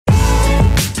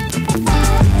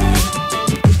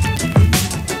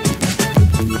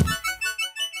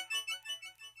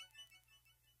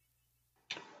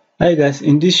Hi guys,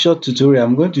 in this short tutorial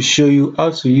I'm going to show you how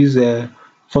to use a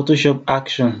Photoshop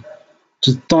action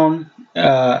to turn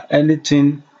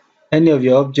any of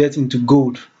your objects into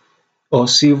gold or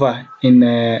silver in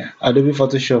Adobe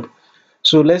Photoshop.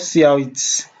 So let's see how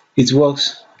it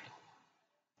works.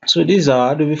 So this is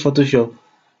our Adobe Photoshop,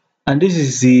 and this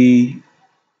is the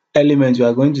element we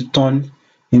are going to turn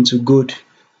into gold.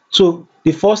 So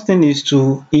the first thing is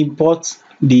to import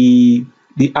the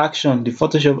action, the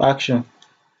Photoshop action.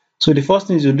 So the first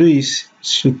thing to do is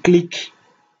to click.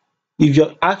 If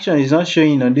your action is not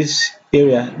showing on this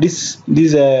area, this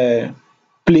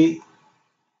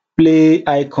play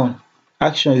icon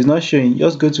action is not showing,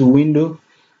 just go to window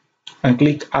and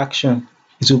click action.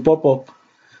 It will pop up.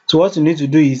 So what you need to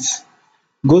do is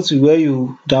go to where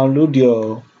you download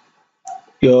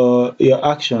your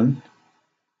action.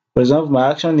 For example,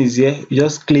 my action is here. You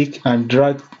just click and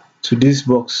drag to this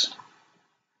box,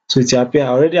 so it will appear. I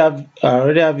already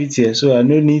have it here, so I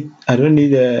don't need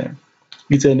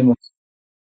it anymore.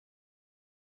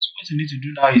 What you need to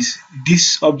do now is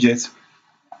this object,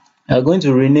 you are going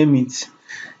to rename it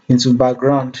into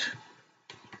background.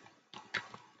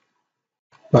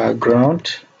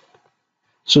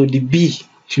 So the B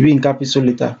should be in capital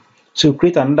letter. So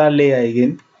create another layer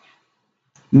again,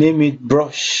 name it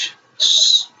brush,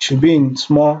 should be in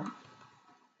small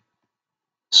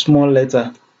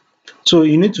letter. So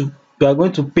you are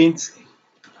going to paint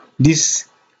this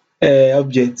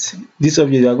object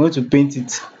you are going to paint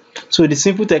it. So the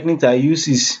simple technique I use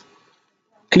is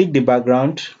click the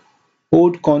background,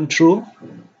 hold Ctrl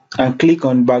and click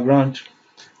on background.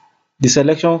 The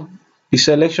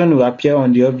selection will appear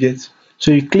on the object.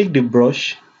 So you click the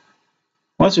brush.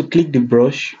 Once you click the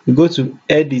brush, you go to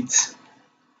edit,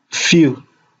 fill,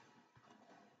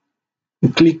 you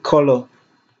click color,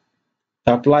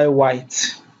 apply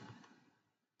white.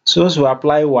 So once you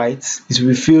apply white, it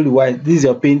will fill the white. This is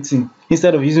your painting.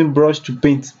 Instead of using brush to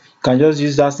paint, you can just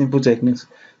use that simple technique.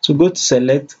 So go to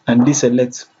select and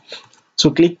deselect. So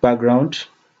click background,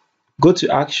 go to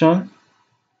action,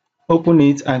 open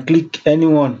it and click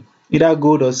anyone, either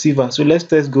gold or silver. So let's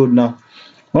test gold now.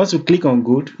 Once you click on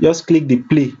gold, just click the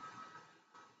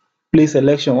play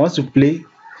selection. Once you play,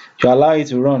 you allow it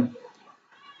to run.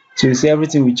 So you see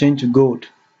everything will change to gold.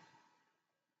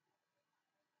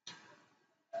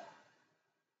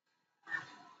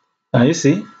 Now you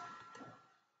see.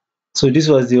 So this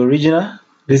was the original,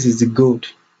 this is the gold.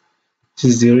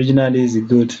 This is the original, this is the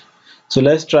gold. So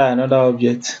let's try another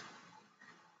object.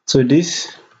 So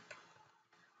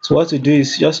what you do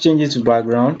is just change it to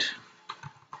background,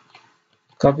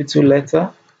 capital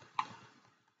letter,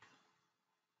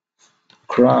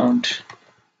 ground.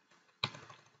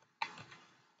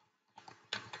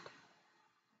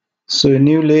 So a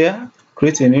new layer,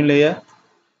 create a new layer,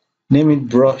 name it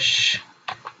brush.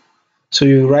 So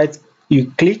you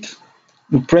click,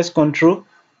 you press Ctrl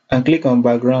and click on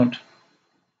background.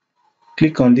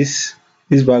 Click on this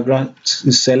background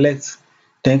to select,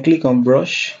 then click on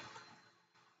brush,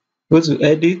 go to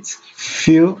edit,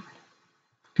 fill,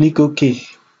 click OK.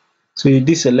 So you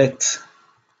deselect.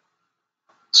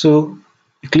 So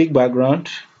you click background,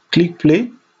 click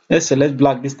play. Let's select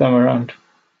black this time around.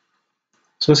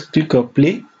 So click on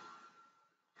play.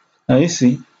 Now you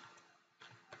see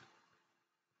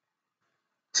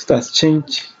it has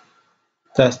changed.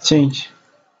 It has changed.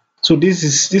 So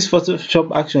this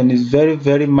Photoshop action is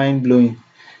very mind blowing.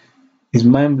 It's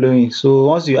mind blowing. So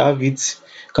once you have it,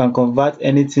 you can convert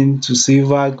anything to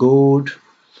silver, gold,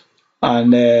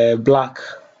 and black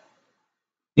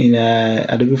in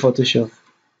Adobe Photoshop.